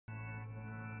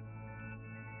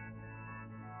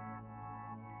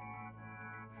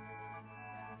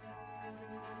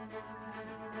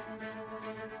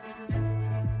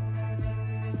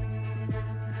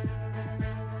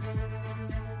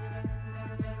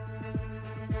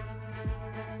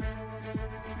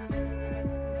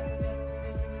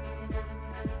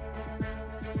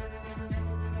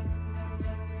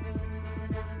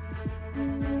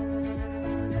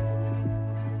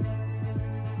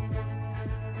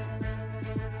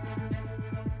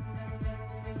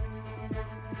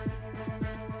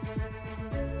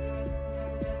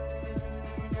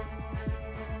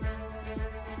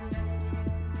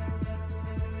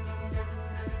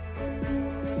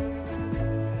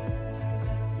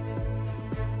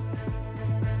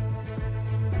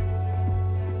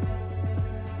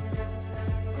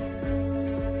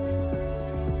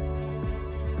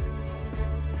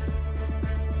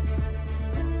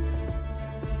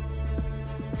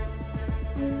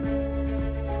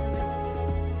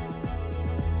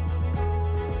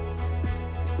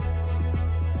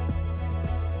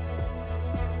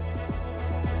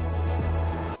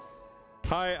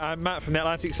Hi, I'm Matt from the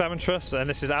Acoustic Salmon Trust, and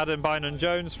this is Adam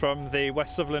Bynon-Jones from the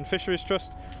West Sutherland Fisheries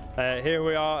Trust. Here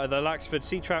we are at the Laxford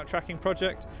Sea Trout Tracking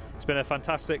project. It's been a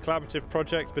fantastic collaborative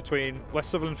project between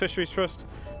West Sutherland Fisheries Trust,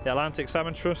 the Atlantic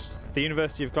Salmon Trust, the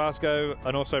University of Glasgow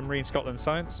and also Marine Scotland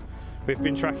Science. We've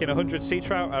been tracking 100 sea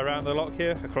trout around the loch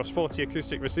here across 40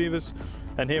 acoustic receivers,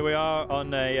 and here we are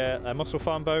on a mussel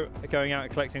farm boat going out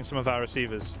and collecting some of our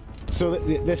receivers. So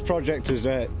this project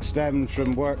has stemmed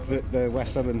from work that the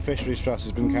West Sutherland Fisheries Trust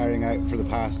has been carrying out for the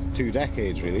past 2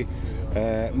 decades really,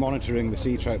 monitoring the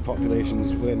sea trout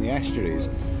populations within the estuaries.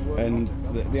 And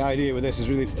the idea with this is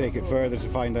really to take it further, to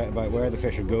find out about where the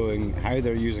fish are going, how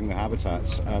they're using the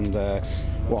habitats, and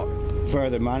what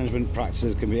further management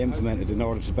practices can be implemented in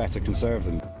order to better conserve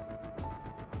them.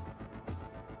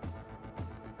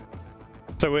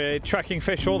 So we're tracking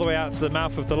fish all the way out to the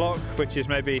mouth of the loch, which is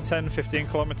maybe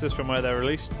 10-15 kilometres from where they're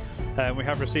released. We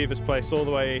have receivers placed all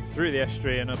the way through the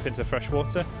estuary and up into fresh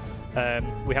water.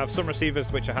 We have some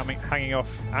receivers which are hanging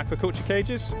off aquaculture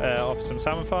cages off some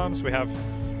salmon farms. We have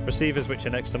receivers which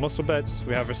are next to mussel beds.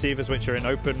 We have receivers which are in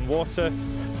open water,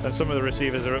 and some of the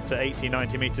receivers are up to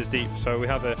 80-90 metres deep. So we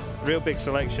have a real big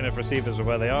selection of receivers of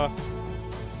where they are.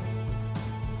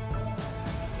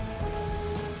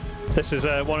 This is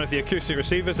one of the acoustic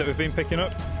receivers that we've been picking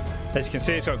up. As you can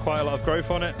see, it's got quite a lot of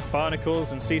growth on it,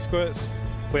 barnacles and sea squirts.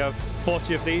 We have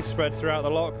 40 of these spread throughout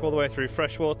the loch, all the way through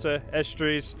freshwater,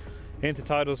 estuaries, into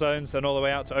tidal zones and all the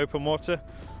way out to open water.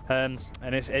 And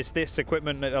it's this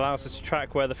equipment that allows us to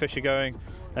track where the fish are going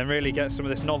and really get some of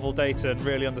this novel data and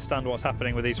really understand what's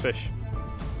happening with these fish.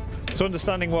 So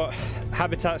understanding what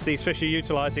habitats these fish are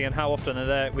utilising and how often they're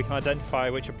there, we can identify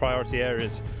which are priority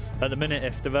areas. At the minute,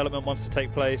 if development wants to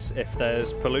take place, if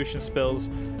there's pollution spills,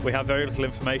 we have very little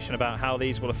information about how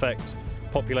these will affect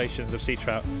populations of sea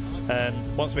trout.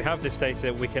 And once we have this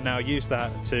data, we can now use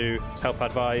that to help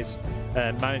advise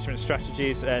management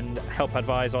strategies and help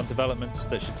advise on developments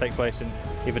that should take place in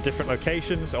either different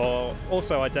locations or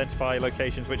also identify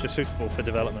locations which are suitable for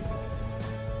development.